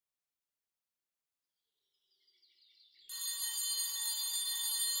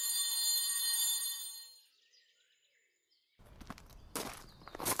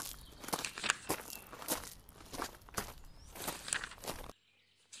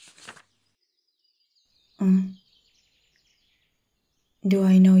Do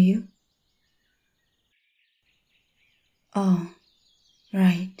I know you? Oh,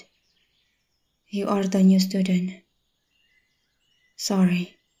 right. You are the new student.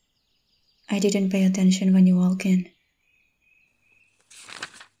 Sorry. I didn't pay attention when you walked in.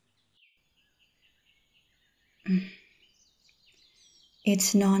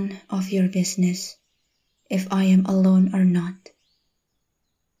 It's none of your business if I am alone or not.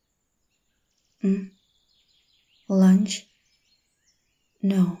 Lunch?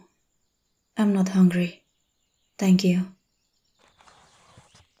 No, I'm not hungry. Thank you.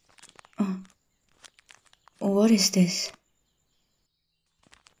 Oh, what is this?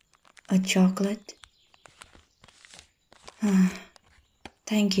 A chocolate?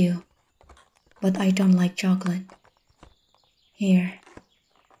 Thank you, but I don't like chocolate. Here,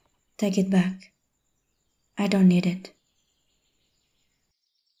 take it back. I don't need it.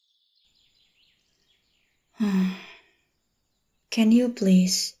 Can you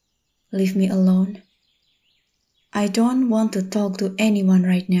please leave me alone? I don't want to talk to anyone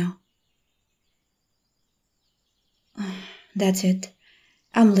right now. That's it.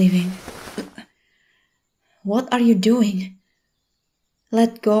 I'm leaving. What are you doing?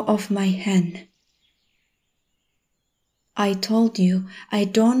 Let go of my hand. I told you I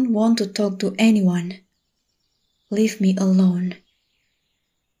don't want to talk to anyone. Leave me alone.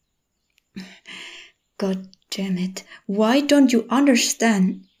 God damn it. Why don't you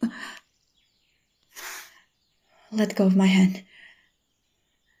understand? Let go of my hand.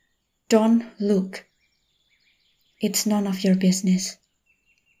 Don't look. It's none of your business.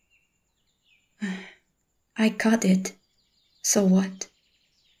 I got it. So what?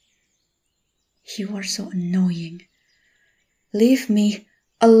 You are so annoying. Leave me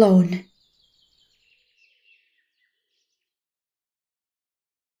alone.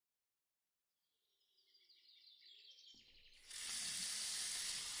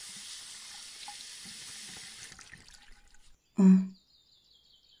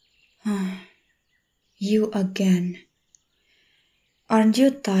 You again. Aren't you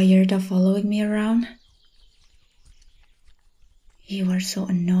tired of following me around? You are so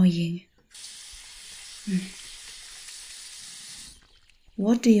annoying.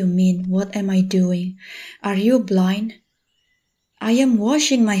 What do you mean? What am I doing? Are you blind? I am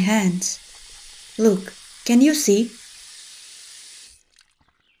washing my hands. Look, can you see?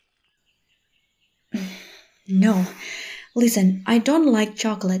 No. Listen, I don't like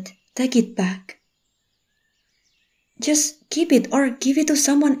chocolate. Take it back. Just keep it or give it to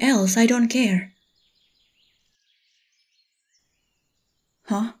someone else. I don't care.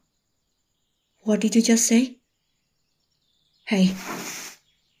 Huh? What did you just say? Hey,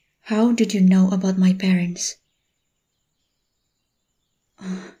 how did you know about my parents?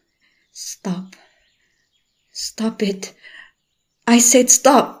 Stop. Stop it. I said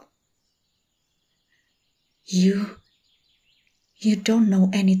stop. You don't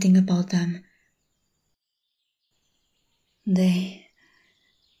know anything about them. They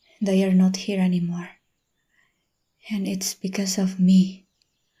are not here anymore. And it's because of me.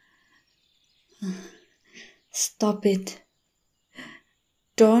 Stop it.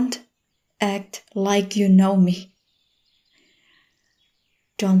 Don't act like you know me.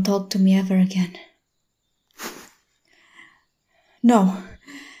 Don't talk to me ever again. No.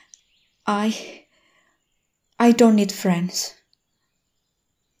 I don't need friends.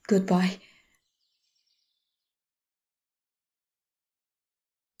 Goodbye.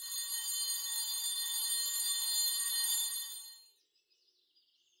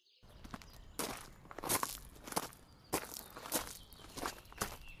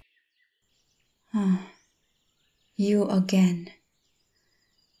 You again.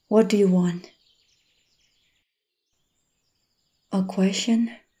 What do you want? A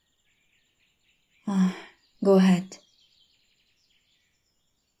question? Go ahead.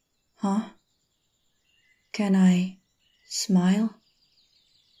 Huh? Can I smile?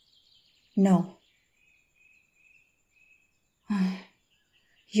 No.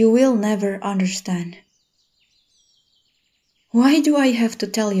 You will never understand. Why do I have to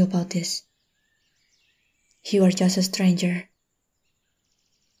tell you about this? You are just a stranger.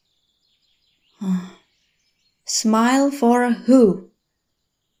 Smile for who?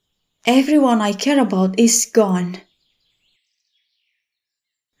 Everyone I care about is gone.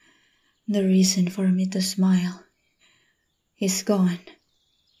 The reason for me to smile is gone.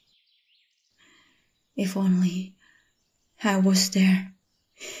 If only I was there,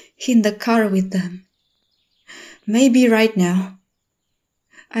 in the car with them. Maybe right now,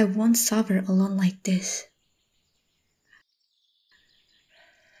 I won't suffer alone like this.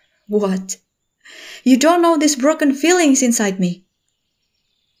 What? You don't know these broken feelings inside me.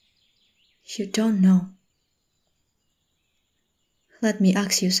 You don't know. Let me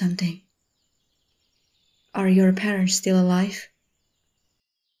ask you something. Are your parents still alive?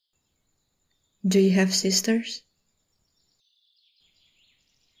 Do you have sisters?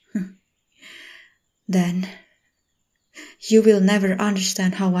 Then you will never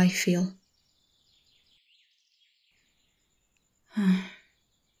understand how I feel.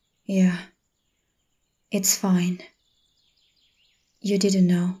 Yeah, it's fine. You didn't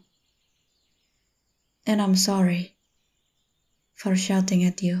know. And I'm sorry for shouting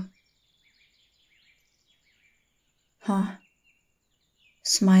at you. Huh?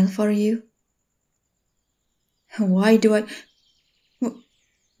 Smile for you? Why do I...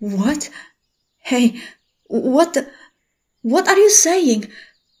 What? Hey, what are you saying?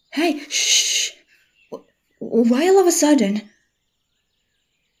 Hey, shh. Why all of a sudden?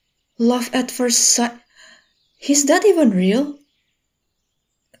 Love at first sight. Is that even real?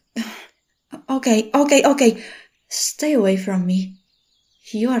 Okay. Stay away from me.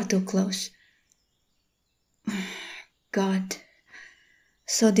 You are too close. God.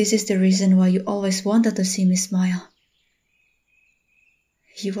 So this is the reason why you always wanted to see me smile.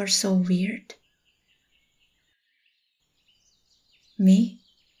 You are so weird. Me?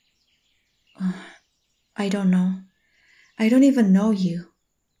 I don't know. I don't even know you.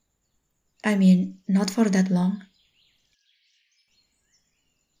 I mean, not for that long.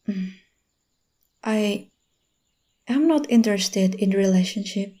 I am not interested in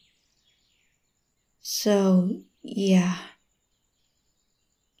relationship. So, yeah.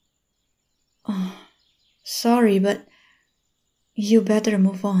 Sorry, but you better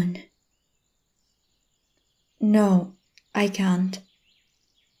move on. No, I can't.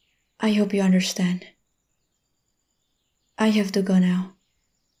 I hope you understand. I have to go now.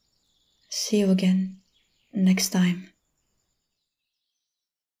 See you again next time.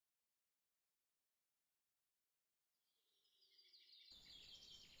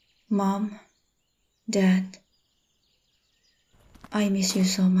 Mom, Dad, I miss you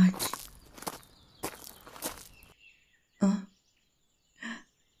so much.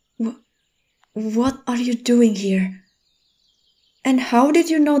 What are you doing here? And how did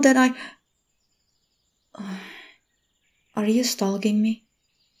you know that I... Are you stalking me?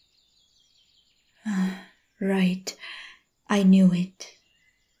 Right, I knew it.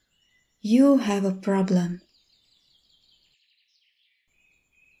 You have a problem.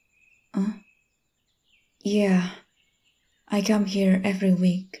 Yeah, I come here every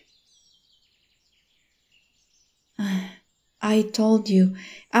week. I told you,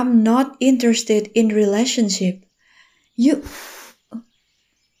 I'm not interested in relationship. You...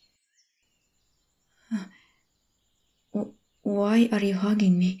 Why are you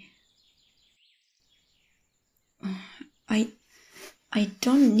hugging me? I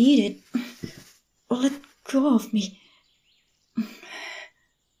don't need it. Let go of me.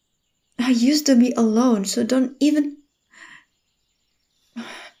 I used to be alone, so don't even...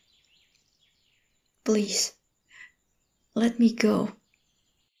 Please, let me go.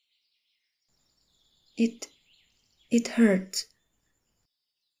 It hurts.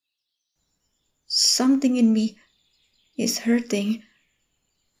 Something in me is hurting.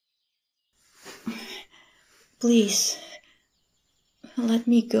 Please, let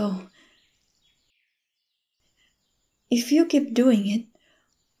me go. If you keep doing it,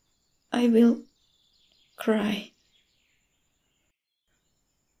 I will cry.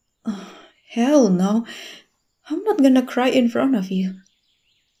 Hell no. I'm not gonna cry in front of you.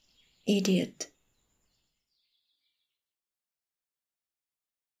 Idiot.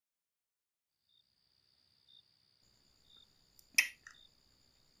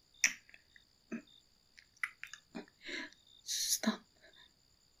 Stop.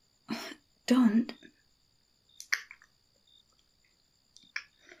 Don't.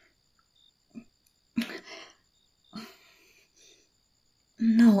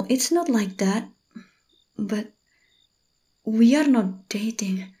 No, it's not like that. But we are not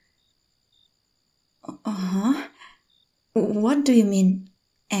dating. What do you mean,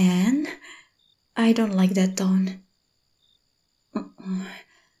 Anne? I don't like that tone.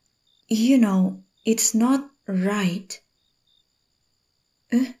 You know, it's not right.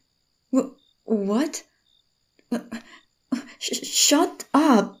 What? Shut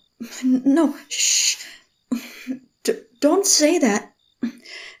up. No, shh. Don't say that.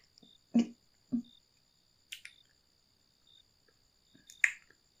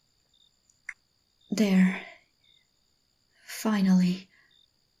 There. Finally.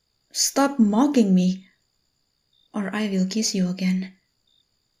 Stop mocking me, or I will kiss you again.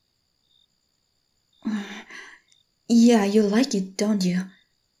 Yeah, you like it, don't you?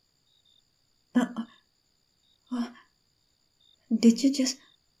 Uh, uh, did you just...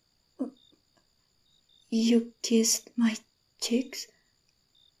 You kissed my cheeks?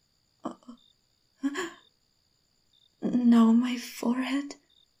 No, my forehead?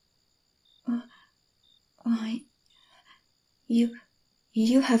 I...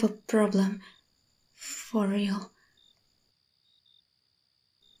 You have a problem. For real.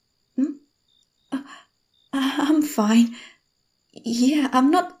 Hmm? I'm fine. Yeah,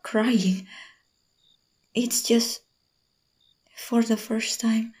 I'm not crying. It's just, for the first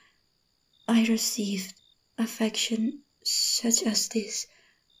time, I received affection such as this.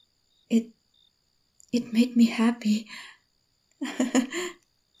 It made me happy.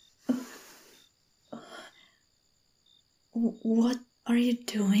 What are you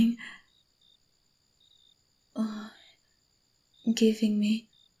doing? Giving me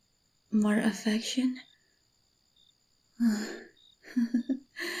more affection?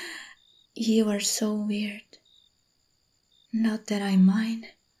 You are so weird. Not that I mind.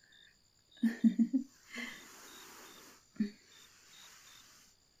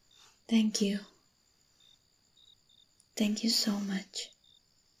 Thank you. Thank you so much.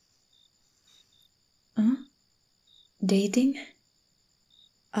 Huh? Dating?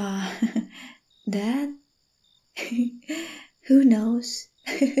 Uh, that? Who knows?